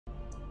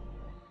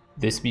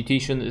This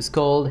mutation is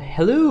called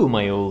Hello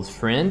My Old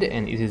Friend,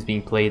 and it is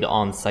being played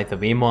on Scythe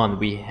of Amon.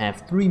 We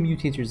have 3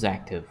 mutators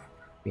active.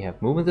 We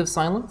have Moment of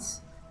Silence,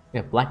 we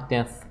have Black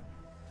Death,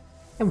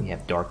 and we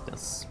have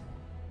Darkness.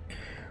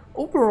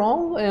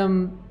 Overall,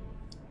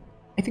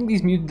 I think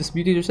this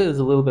mutator set is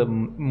a little bit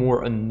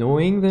more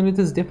annoying than it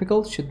is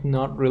difficult. Should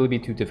not really be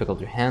too difficult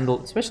to handle,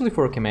 especially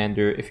for a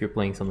commander if you're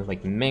playing something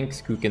like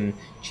Manx, who can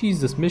cheese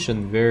this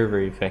mission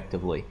very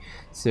effectively.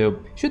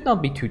 So should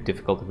not be too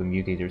difficult of a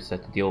mutator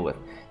set to deal with.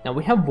 Now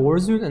we have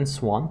Vorazun and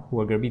Swann who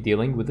are going to be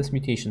dealing with this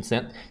mutation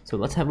set. So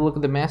let's have a look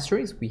at the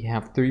masteries. We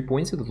have 3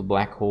 points into the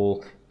black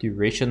hole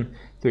duration,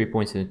 3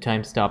 points into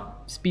time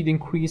stop, speed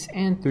increase,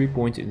 and 3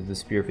 points into the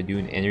Sphere of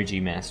Adun energy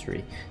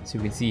mastery. So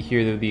you can see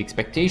here that the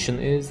expectation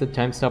is that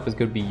time stop is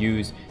going to be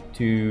used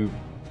to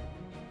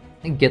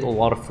get a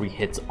lot of free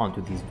hits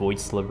onto these void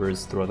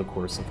slivers throughout the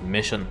course of the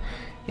mission.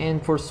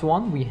 And for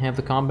Swann, we have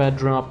the combat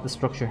drop, the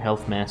structure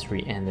health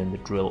mastery, and then the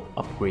drill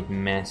upgrade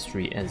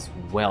mastery as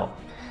well.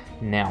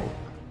 Now,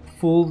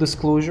 full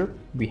disclosure,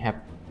 we have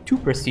 2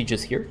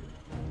 prestiges here.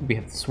 We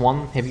have the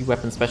Swann Heavy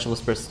Weapon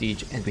Specialist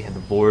Prestige, and we have the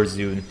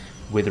Vorazun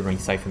Withering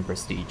Siphon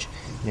Prestige.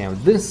 Now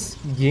this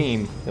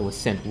game that was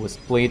sent was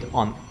played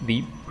on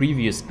the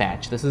previous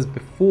patch. This is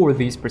before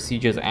these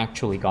prestiges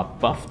actually got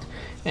buffed,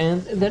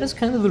 and that is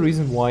kind of the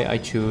reason why I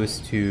chose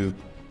to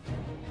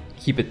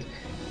keep it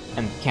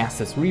and cast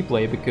this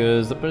replay,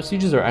 because the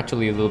prestiges are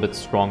actually a little bit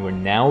stronger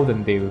now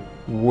than they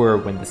were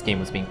when this game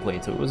was being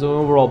played. So it was an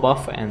overall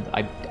buff, and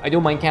I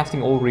don't mind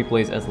casting all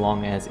replays as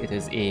long as it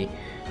is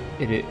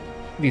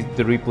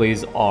the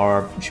replays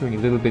are showing a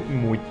little bit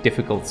more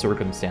difficult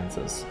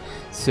circumstances.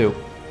 So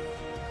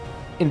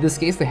in this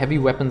case, the Heavy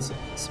Weapons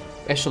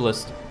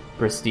Specialist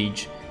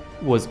Prestige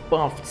was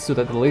buffed so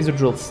that the laser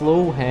drill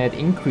slow had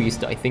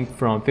increased, I think,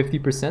 from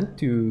 50%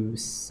 to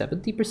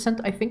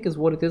 70%, I think is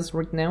what it is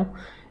right now.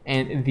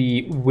 And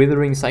the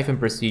Withering Siphon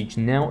Prestige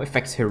now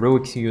affects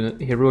heroic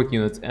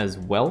units as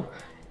well.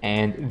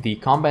 And the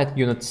combat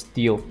units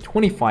deal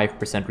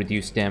 25%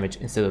 reduced damage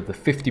instead of the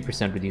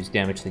 50% reduced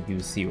damage that you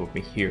see over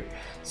here.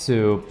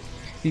 So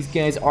these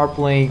guys are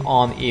playing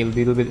on a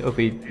little bit of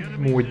a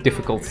more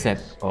difficult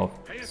set of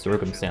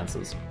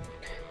circumstances.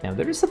 Now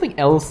there is something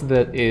else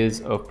that is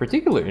of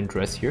particular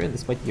interest here, and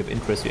this might be of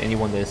interest to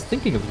anyone that is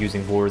thinking of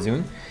using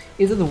Vorazun,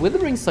 is that the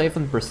Withering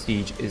Siphon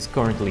Prestige is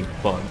currently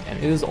bugged, and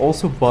it is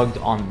also bugged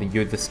on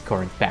this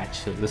current patch.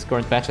 So this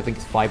current patch, I think,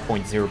 is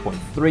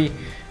 5.0.3,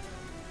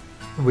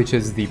 which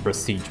is the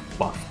Prestige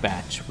buff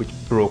patch, which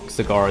broke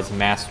Zagara's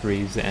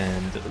masteries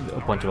and a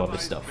bunch of other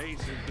stuff.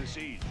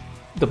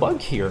 The bug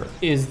here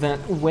is that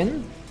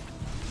when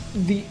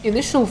the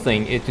initial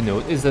thing to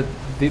note is that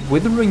the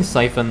Withering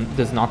Siphon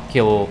does not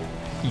kill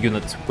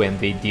units when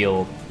they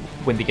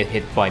get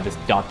hit by this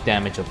dot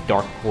damage of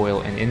Dark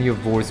Coil and any of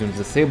Vorazun's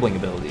disabling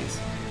abilities.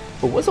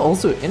 But what's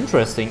also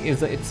interesting is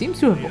that it seems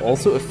to have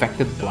also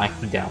affected Black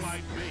Death.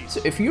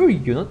 So if your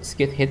units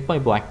get hit by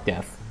Black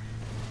Death,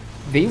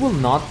 they will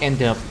not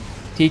end up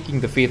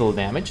taking the fatal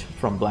damage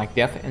from Black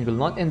Death and will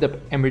not end up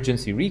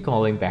emergency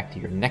recalling back to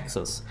your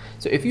Nexus.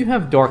 So if you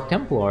have Dark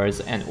Templars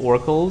and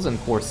Oracles and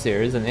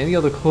Corsairs and any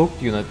other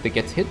cloaked unit that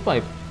gets hit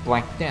by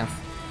Black Death,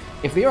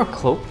 if they are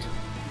cloaked,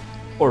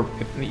 or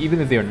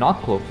even if they are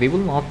not cloaked, they will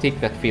not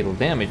take that fatal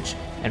damage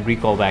and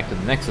recall back to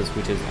the Nexus,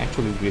 which is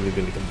actually really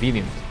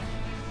convenient.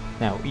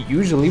 Now,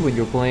 usually when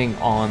you're playing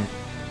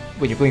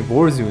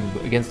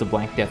Vorazun against the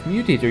Black Death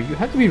Mutator, you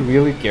have to be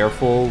really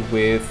careful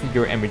with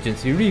your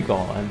emergency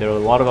recall, and there are a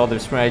lot of other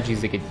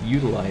strategies that get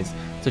utilized,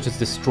 such as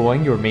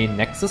destroying your main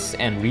Nexus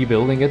and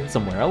rebuilding it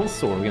somewhere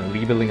else, or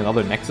rebuilding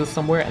another Nexus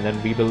somewhere and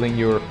then rebuilding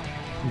your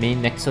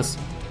main Nexus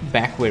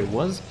back where it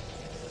was.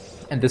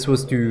 And this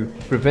was to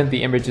prevent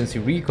the emergency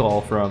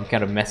recall from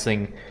kind of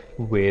messing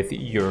with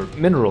your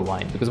mineral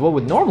line, because what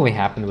would normally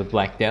happen with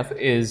Black Death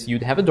is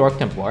you'd have a Dark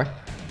Templar,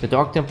 the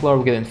Dark Templar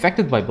would get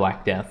infected by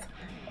Black Death,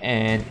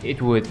 and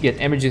it would get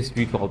emergency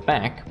recalled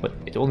back, but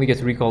it only gets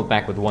recalled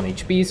back with 1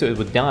 HP, so it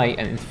would die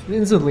and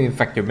instantly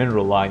infect your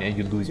mineral line, and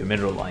you'd lose your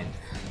mineral line.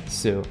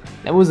 So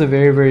that was a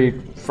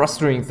very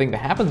frustrating thing that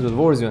happens with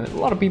Vorazun. A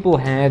lot of people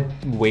had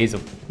ways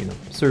of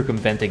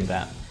circumventing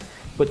that.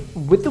 But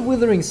with the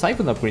Withering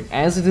Siphon upgrade,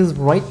 as it is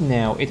right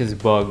now, it is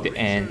bugged,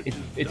 and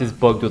it is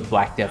bugged with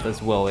Black Death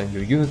as well, and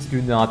your units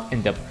do not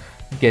end up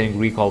getting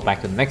recalled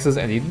back to the Nexus,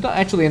 and they do not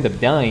actually end up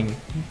dying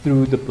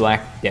through the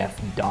Black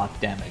Death dot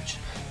damage.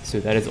 So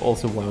that is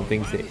also one of the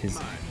things that is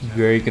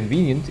very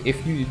convenient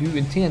if you do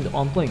intend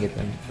on playing it.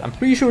 And I'm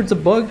pretty sure it's a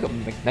bug,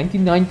 I'm like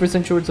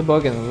 99% sure it's a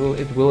bug, and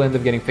it will end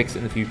up getting fixed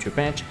in the future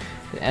patch.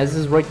 As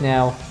is right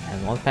now,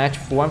 and on patch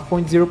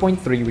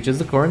 1.0.3, which is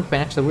the current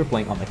patch that we're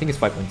playing on, I think it's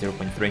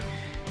 5.0.3.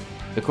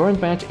 The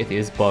current patch, it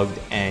is bugged,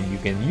 and you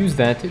can use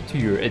that to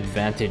your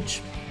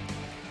advantage.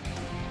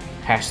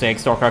 Hashtag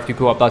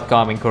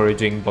Starcraft2coop.com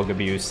encouraging bug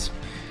abuse.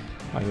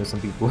 I know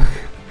some people.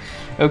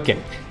 Okay,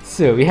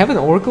 So we have an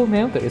Oracle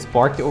now that is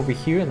parked over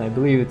here, and I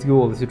believe its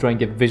goal is to try and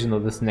get vision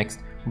of this next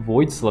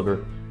Void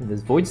Sliver. And this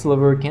Void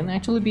Sliver can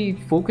actually be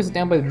focused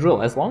down by the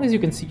drill as long as you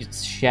can see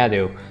its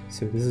shadow.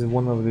 So this is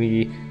one of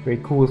the very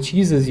cool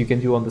cheeses you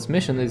can do on this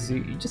mission, is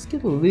you just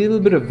get a little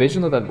bit of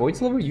vision of that Void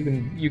Sliver.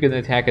 You can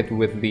attack it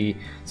with the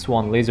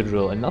Swann laser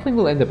drill, and nothing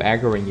will end up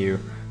aggroing you.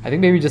 I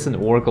think maybe just an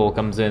Oracle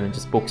comes in and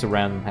just pokes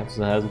around and has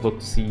a look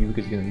to see you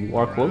because you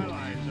are cloaked.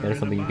 That is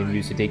something you can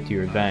use to take to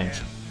your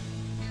advantage.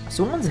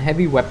 Swann's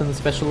heavy weapon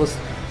specialist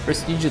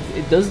prestige,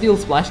 it does deal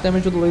splash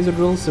damage with the laser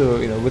drill, so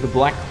with a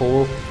black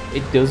hole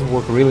it does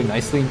work really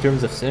nicely in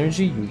terms of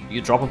synergy.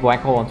 You drop a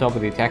black hole on top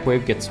of the attack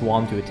wave, get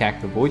Swann to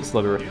attack the Void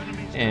Sliver,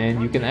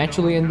 and you can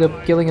actually end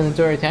up killing an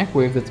entire attack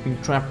wave that's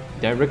being trapped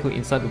directly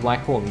inside the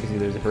black hole. You can see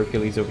there's a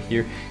Hercules over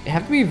here. You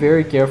have to be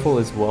very careful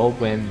as well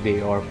when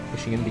they are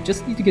pushing in. They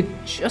just need to get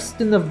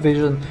just enough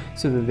vision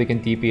so that they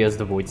can DPS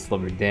the Void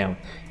Sliver down.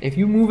 If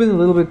you move in a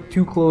little bit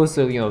too close,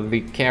 so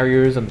the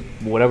carriers and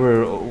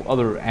whatever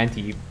other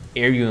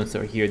anti-air units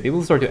are here, they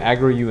will start to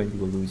aggro you and you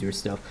will lose your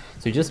stuff.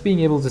 So just being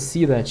able to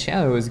see that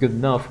shadow is good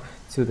enough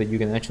so that you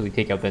can actually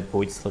take out that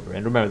Void Sliver.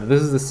 And remember,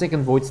 this is the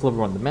second Void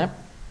Sliver on the map.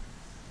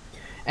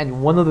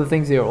 And one of the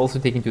things they are also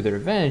taking to their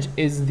advantage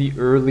is the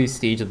early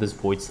stage that this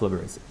Void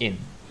Sliver is in.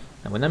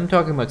 Now when I'm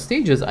talking about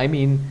stages, I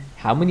mean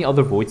how many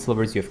other Void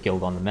Slivers you have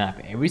killed on the map.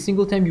 Every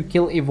single time you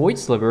kill a Void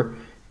Sliver,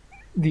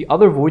 the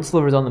other Void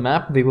Slivers on the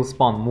map, they will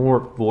spawn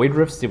more Void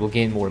Rifts, they will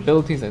gain more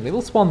abilities, and they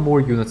will spawn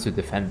more units to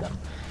defend them.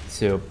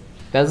 So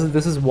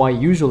this is why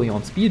usually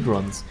on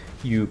speedruns,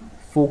 you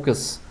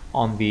focus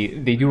on they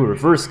do a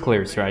reverse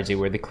clear strategy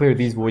where they clear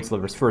these Void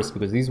Slivers first,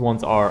 because these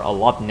ones are a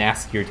lot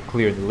nastier to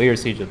clear in the later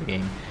stage of the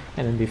game.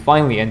 And then they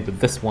finally end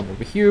with this one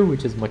over here,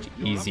 which is much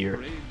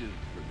easier.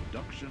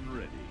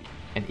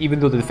 And even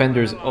though the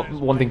defenders,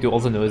 one thing to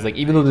also know is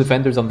even though the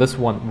defenders on this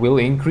one will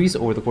increase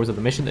over the course of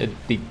the mission,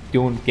 they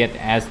don't get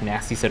as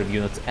nasty set of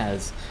units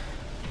as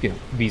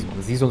these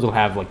ones. These ones will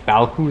have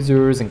battle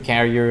cruisers and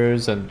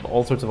carriers and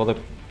all sorts of other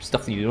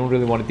stuff that you don't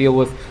really want to deal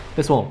with.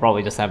 This one will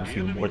probably just have a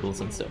few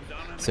mortals and stuff.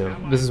 So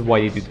this is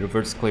why they do the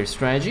reverse clear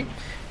strategy,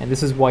 and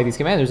this is why these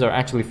commanders are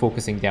actually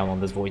focusing down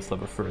on this Void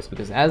Sliver first,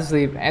 because as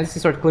they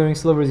start clearing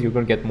slivers, you're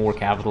going to get more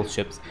capital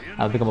ships, and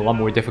it'll become a lot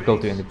more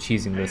difficult to end up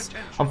cheesing this.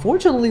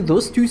 Unfortunately,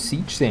 those two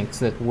siege tanks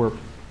that were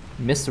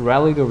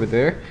misrallied over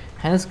there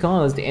has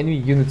caused enemy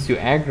units to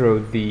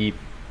aggro the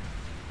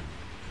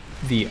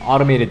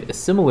automated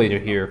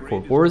assimilator here for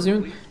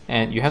Vorazun,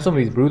 and you have some of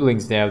these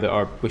broodlings now that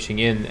are pushing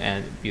in,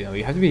 and you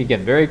have to be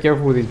again very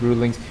careful with these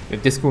broodlings. You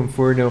have Disco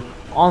Inferno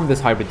on this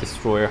Hybrid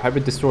Destroyer.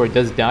 Hybrid Destroyer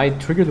does die,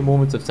 trigger the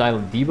Moments of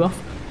Silent debuff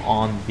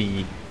on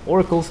the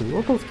Oracle, so the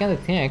Oracles can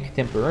attack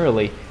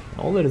temporarily. And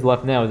all that is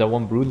left now is that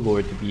one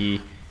Broodlord to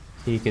be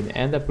taken,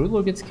 and that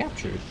Broodlord gets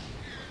captured.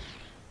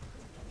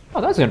 Oh,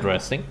 that's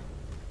interesting.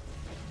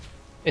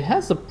 It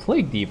has the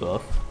Plague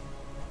debuff.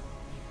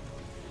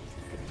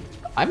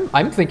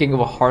 I'm thinking of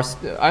a harsh.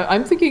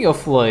 I'm thinking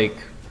of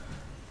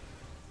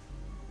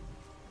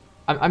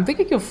I'm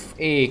thinking of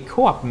a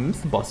Co-op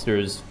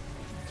Mythbusters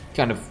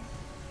kind of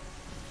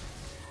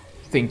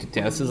thing to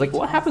test. Is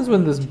what happens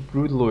when this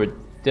Broodlord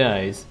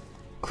dies?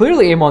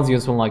 Clearly, Amon's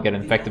units will not get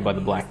infected by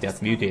the Black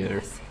Death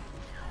Mutator,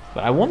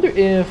 but I wonder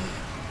if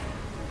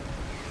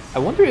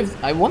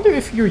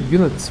your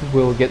units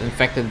will get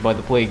infected by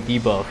the Plague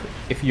debuff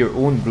if your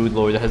own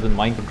Broodlord that has been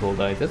mind controlled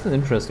dies. That's an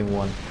interesting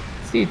one.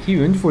 Stay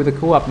tuned for the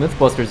Co-op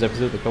Mythbusters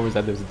episode that covers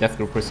that. There's a Death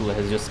Glow Crystal that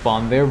has just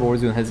spawned there.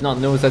 Vorazun has not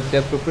noticed that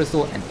Death Glow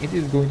Crystal, and it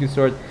is going to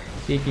start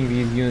taking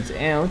these units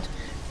out.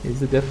 Is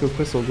the Death Glow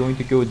Crystal going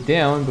to go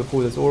down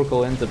before this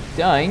Oracle ends up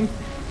dying?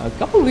 A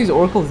couple of these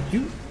Oracles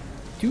do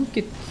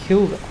get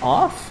killed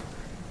off,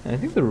 and I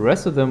think the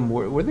rest of them,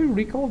 were they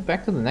recalled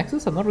back to the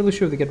Nexus? I'm not really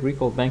sure if they get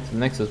recalled back to the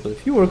Nexus, but a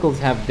few Oracles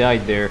have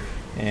died there,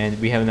 and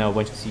we have now a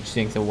bunch of Siege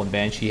Tanks, and one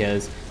Banshee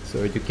has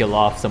started to kill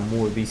off some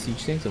more of these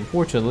Siege Tanks.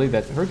 Unfortunately,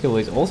 that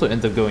Hercules also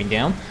ends up going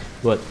down,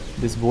 but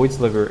this Void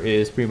Sliver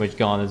is pretty much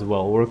gone as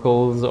well.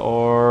 Oracles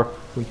are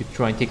going to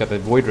try and take out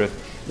that Void Rift.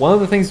 One of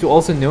the things to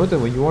also note that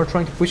when you are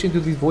trying to push into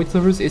these Void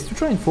Slivers is to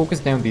try and focus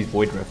down these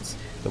Void Rifts.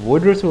 The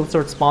Void Rifts will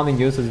start spawning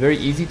units, so it's very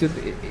easy to...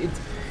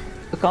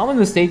 A common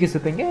mistake is to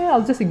think, yeah,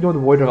 I'll just ignore the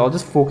Void Rift, I'll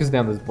just focus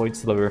down this Void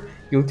Sliver.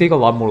 You'll take a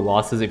lot more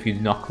losses if you do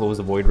not close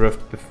the Void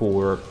Rift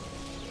before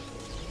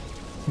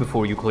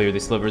you clear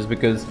these slivers,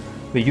 because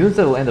the units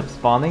that will end up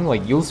spawning,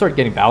 you'll start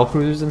getting battle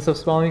cruisers and stuff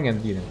spawning, and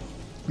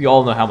we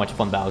all know how much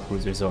fun battle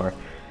cruisers are.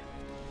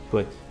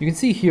 But you can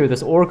see here,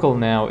 this Oracle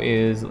now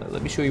is,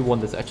 let me show you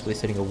one that's actually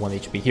sitting at 1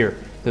 HP here.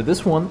 So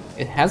this one,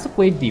 it has the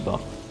Plague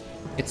debuff,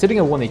 it's sitting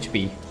at 1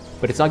 HP,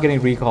 but it's not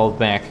getting recalled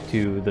back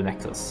to the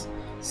Nexus.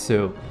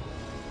 So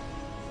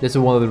this is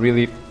one of the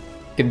really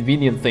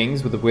convenient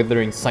things with the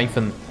Withering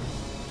Siphon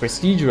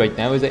Prestige right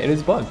now, is that it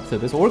is bugged. So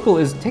this Oracle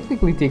is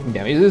technically taking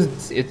damage.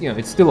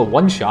 It's still a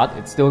one-shot.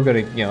 It's still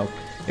gonna,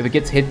 if it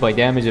gets hit by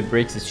damage and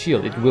breaks its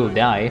shield, it will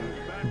die,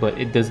 but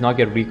it does not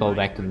get recalled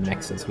back to the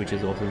Nexus, which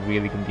is also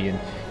really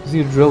convenient. You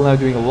see the drill now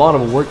doing a lot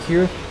of work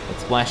here. That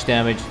splash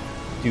damage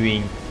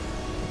doing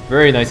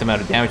very nice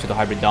amount of damage to the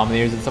Hybrid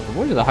Dominators and stuff.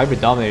 Unfortunately, the Hybrid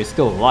Dominator is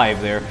still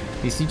alive there.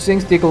 These Siege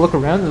Things take a look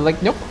around and they're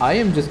like, nope, I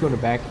am just going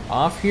to back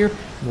off here.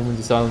 Moment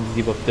of Silence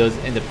debuff does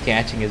end up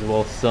catching as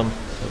well some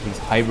of these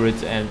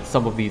Hybrids and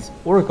some of these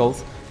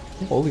Oracles.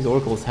 All these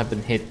Oracles have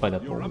been hit by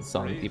that Moment of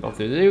Silence debuff.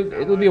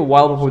 It'll be a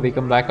while before they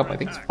come back up. I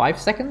think it's 5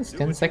 seconds,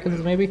 10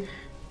 seconds maybe,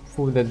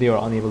 before that they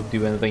are unable to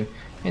do anything.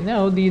 And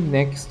now the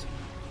next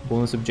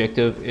bonus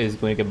objective is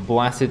going to get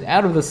blasted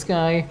out of the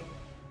sky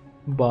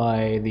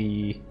by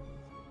the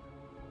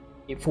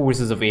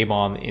forces of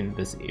Amon in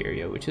this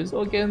area, which is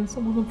again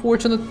somewhat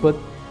unfortunate, but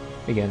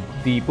again,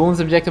 the bonus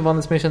objective on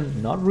this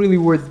mission not really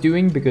worth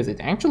doing because it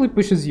actually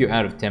pushes you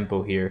out of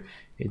tempo here.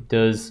 It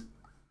does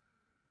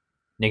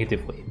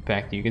negatively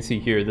impact you. You can see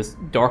here this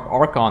Dark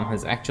Archon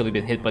has actually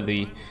been hit by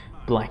the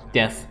Black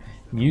Death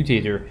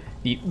Mutator.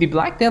 The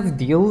Black Death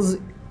deals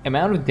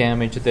amount of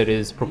damage that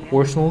is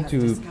proportional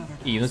to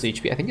a unit's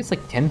HP. I think it's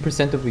like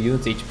 10% of the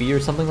unit's HP or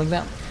something like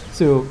that.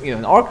 So, you know,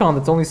 an Archon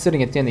that's only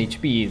sitting at 10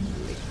 HP,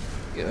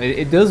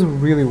 it does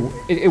really,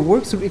 it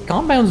works, it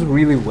compounds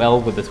really well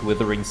with this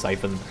Withering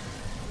Siphon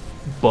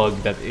bug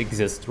that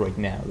exists right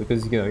now.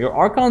 Because, you know, your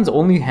Archons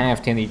only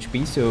have 10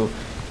 HP, so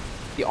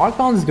the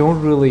Archons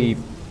don't really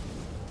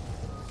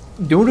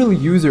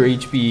use their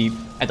HP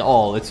at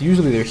all. It's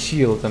usually their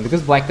shield, and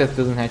because Black Death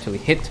doesn't actually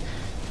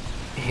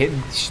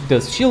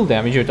does shield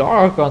damage, your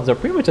Archons are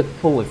pretty much at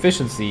full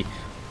efficiency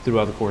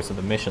throughout the course of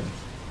the mission.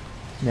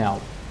 Now,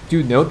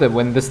 do note that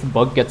when this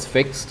bug gets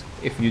fixed,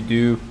 if you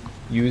do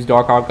use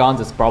Dark Archons,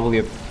 it's probably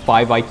a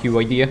 5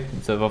 IQ idea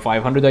instead of a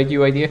 500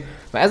 IQ idea.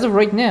 But as of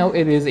right now,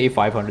 it is a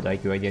 500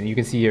 IQ idea. And you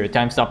can see here a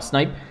time stop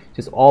snipe,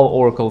 just all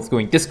Oracles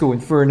going Disco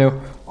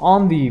Inferno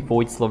on the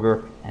Void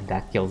Sliver, and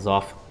that kills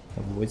off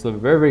the Void Sliver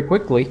very, very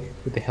quickly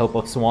with the help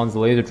of Swann's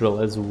Laser Drill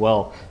as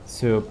well.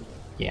 So,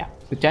 yeah,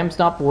 the time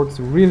stop works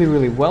really,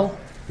 really well.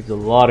 Gives a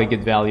lot of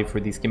good value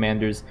for these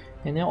commanders.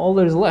 And now all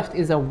there's left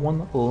is that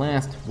one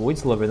last Void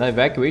Sliver. That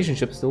evacuation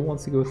ship still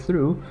wants to go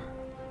through.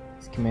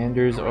 These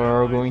commanders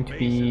are going to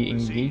be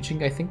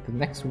engaging, I think, the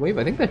next wave.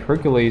 I think that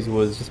Hercules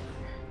was just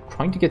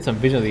trying to get some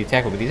vision of the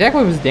attack wave. The attack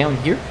wave is down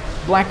here.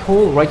 Black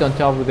hole right on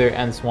top of there,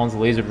 and Swann's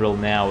Laser Drill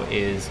now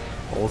is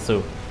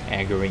also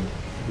aggroing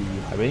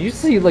the Hybrid. You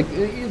see, like,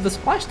 the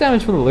splash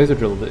damage from the Laser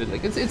Drill,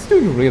 like, it's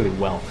doing really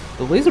well.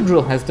 The Laser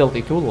Drill has dealt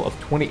a total of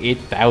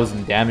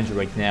 28,000 damage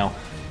right now.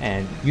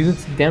 And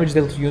units damage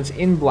dealt to units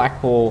in Black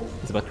Hole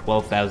is about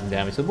 12,000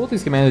 damage. So both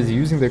these commanders are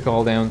using their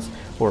cooldowns,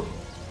 or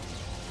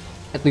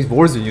at least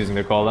Vorazun using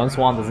their cooldowns.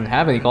 Swann doesn't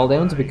have any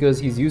cooldowns because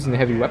he's using the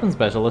Heavy Weapon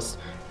Specialist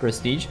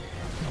prestige.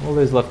 All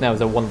there's left now is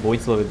that one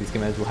Void Sliver these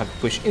commanders will have to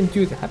push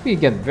into. They have to be,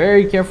 again,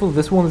 very careful.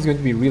 This one is going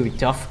to be really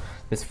tough,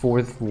 this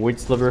 4th Void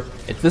Sliver.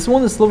 This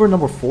one is Sliver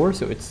number 4,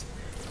 so it's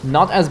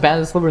not as bad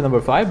as Sliver number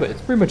 5, but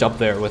it's pretty much up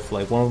there with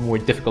like one of the more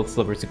difficult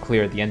slivers to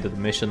clear at the end of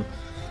the mission.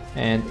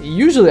 And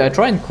usually I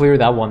try and clear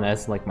that one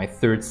as like my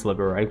 3rd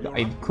sliver.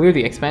 I clear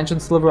the expansion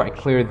sliver, I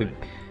clear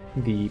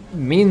the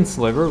main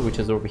sliver, which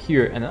is over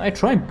here, and then I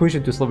try and push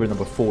it to sliver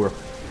number 4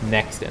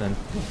 next, and then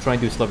try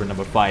and do sliver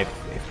number 5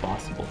 if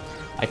possible.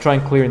 I try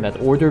and clear in that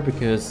order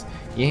because,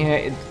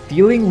 yeah,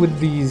 dealing with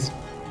these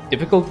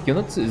difficult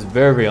units is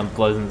very, very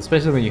unpleasant,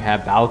 especially when you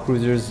have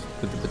battlecruisers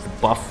with the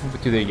buff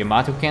to the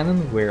Yamato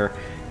cannon, where,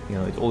 you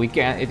know, it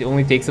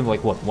only takes them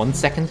like what, 1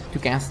 second to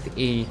cast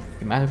a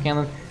Yamato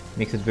cannon.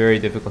 Makes it very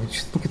difficult.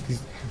 Just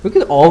look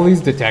at all these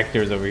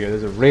detectors over here.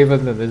 There's a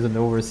Raven and there's an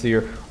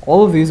Overseer.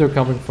 All of these are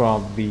coming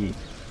from the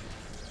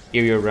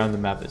area around the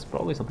map. There's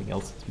probably something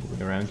else that's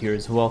moving around here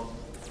as well.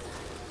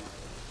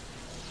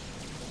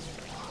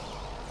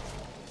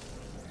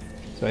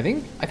 So I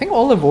think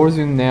all that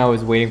Vorazun now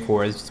is waiting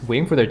for is just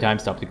waiting for their time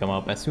stop to come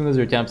up. As soon as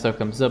their time stop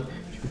comes up,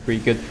 it should be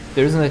pretty good.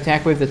 There's an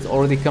attack wave that's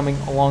already coming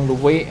along the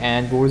way,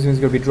 and Vorazun is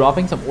going to be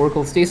dropping some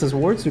Oracle Stasis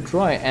Wards to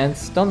try and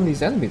stun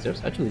these enemies.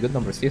 There's actually a good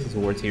number of Stasis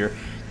Wards here.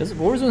 Does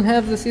Vorazun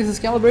have the Stasis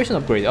Calibration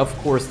upgrade? Of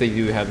course they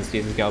do have the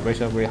Stasis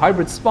Calibration upgrade.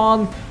 Hybrids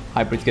spawn,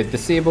 Hybrids get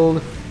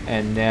disabled,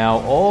 and now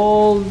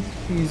all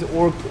these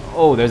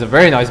oh, there's a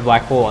very nice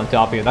Black Hole on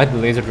top here. That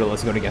Laser Drill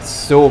is going to get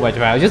so much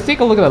value. Just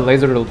take a look at that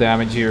Laser Drill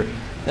damage here.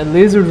 That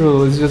Laser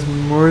Drill is just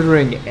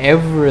murdering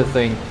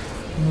everything.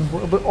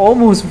 But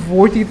almost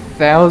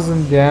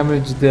 40,000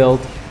 damage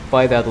dealt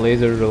by that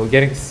Laser Drill,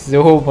 getting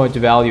so much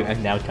value,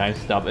 and now time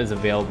stop is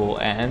available,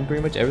 and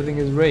pretty much everything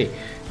is ready.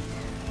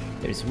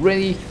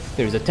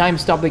 There's a time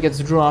stop that gets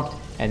dropped,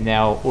 and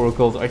now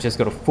Oracles are just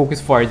gonna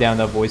focus fire down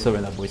that Void Sliver,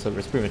 and that Void Sliver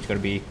is pretty much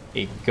gonna be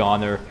a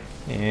goner.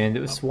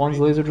 And Swann's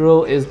Laser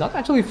Drill is not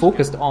actually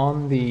focused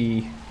on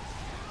the...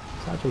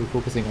 It's actually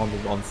focusing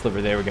on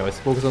Sliver. There we go. It's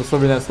focused on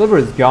Sliver now. Sliver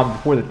is gone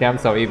before the time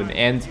stop even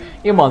ends.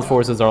 Amon's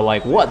forces are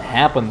like, what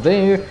happened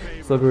there?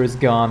 Sliver is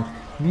gone.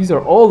 These are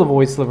all the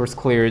Void Slivers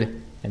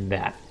cleared, and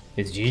that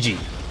is GG.